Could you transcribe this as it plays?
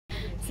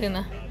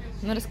естественно.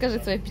 Ну, расскажи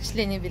свои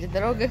впечатления перед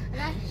дорогой.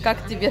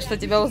 Как тебе, что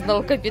тебя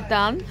узнал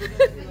капитан?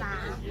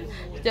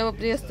 Тебя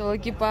поприветствовал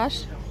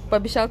экипаж.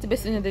 Пообещал тебя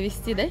сегодня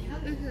довести, да?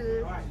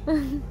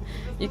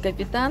 И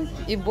капитан,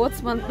 и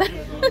боцман.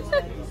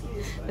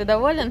 Ты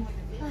доволен?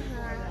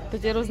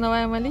 Теперь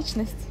узнаваемая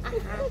личность.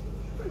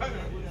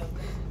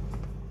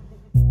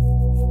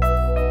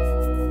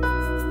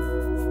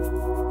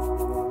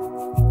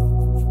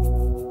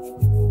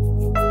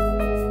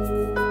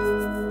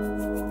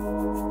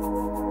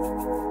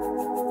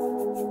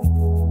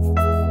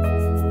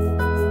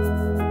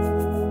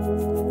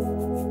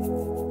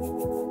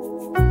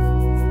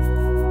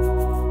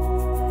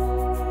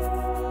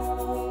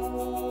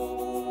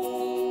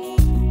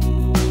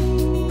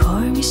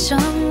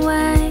 Some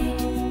way,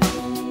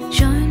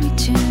 join me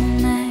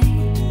tonight.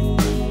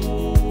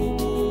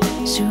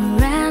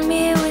 Surround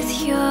me with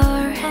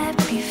your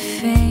happy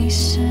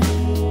faces.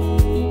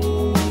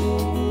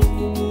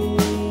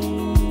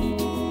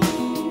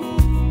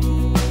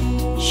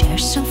 Share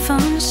some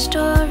fun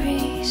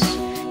stories,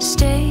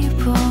 stay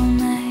up all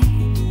night.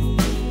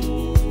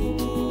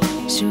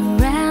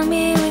 Surround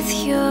me with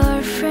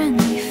your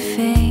friendly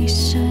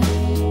faces.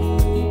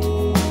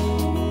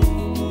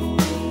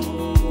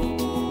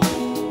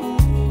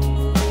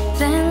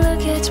 Then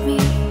look at me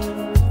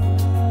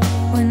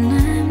when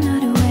I'm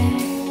not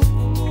aware.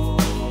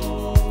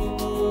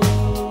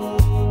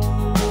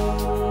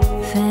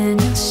 Then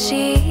you'll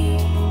see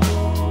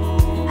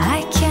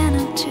I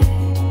cannot do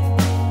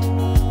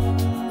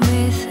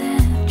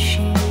without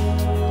you.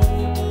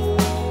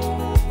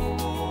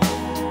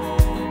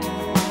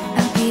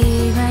 I'll be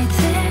right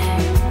there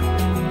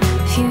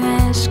if you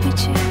ask me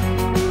to.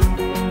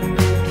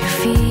 If you're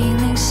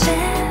feeling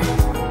sad,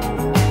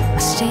 I'll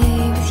stay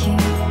with you.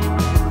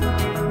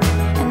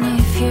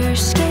 If you're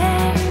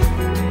scared,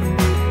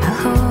 I'll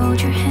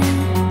hold your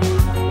hand,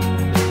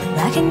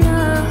 like I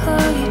know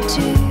you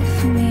do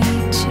for me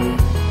too.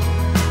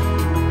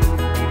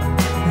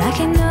 Like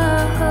I know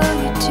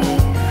you do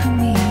for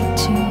me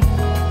too.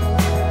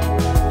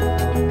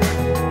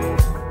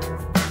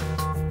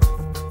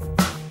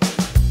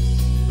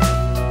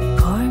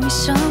 Pour me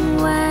some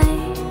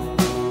wine,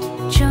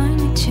 join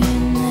me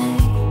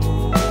tonight.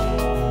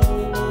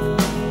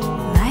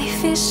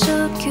 Life is so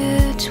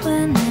good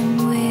when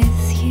I'm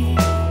with you.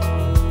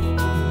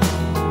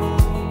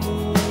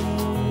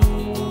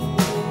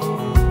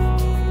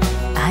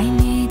 I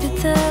needed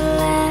the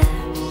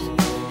laughs,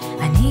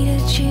 I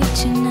needed you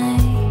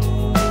tonight.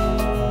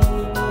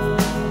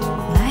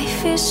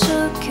 Life is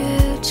so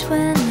good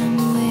when I'm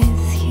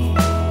with you.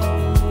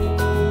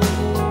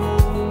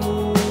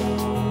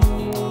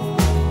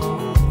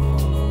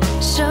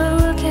 So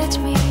look at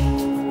me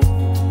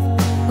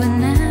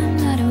when I'm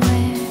not aware.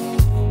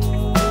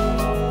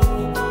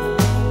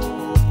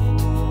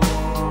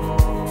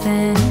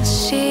 Then you'll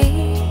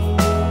see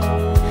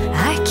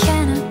I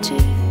cannot do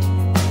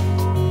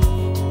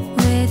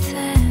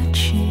without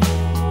you.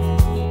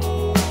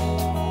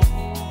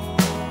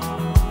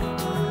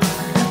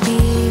 I'll be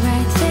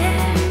right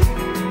there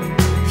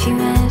if you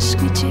ask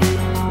me to.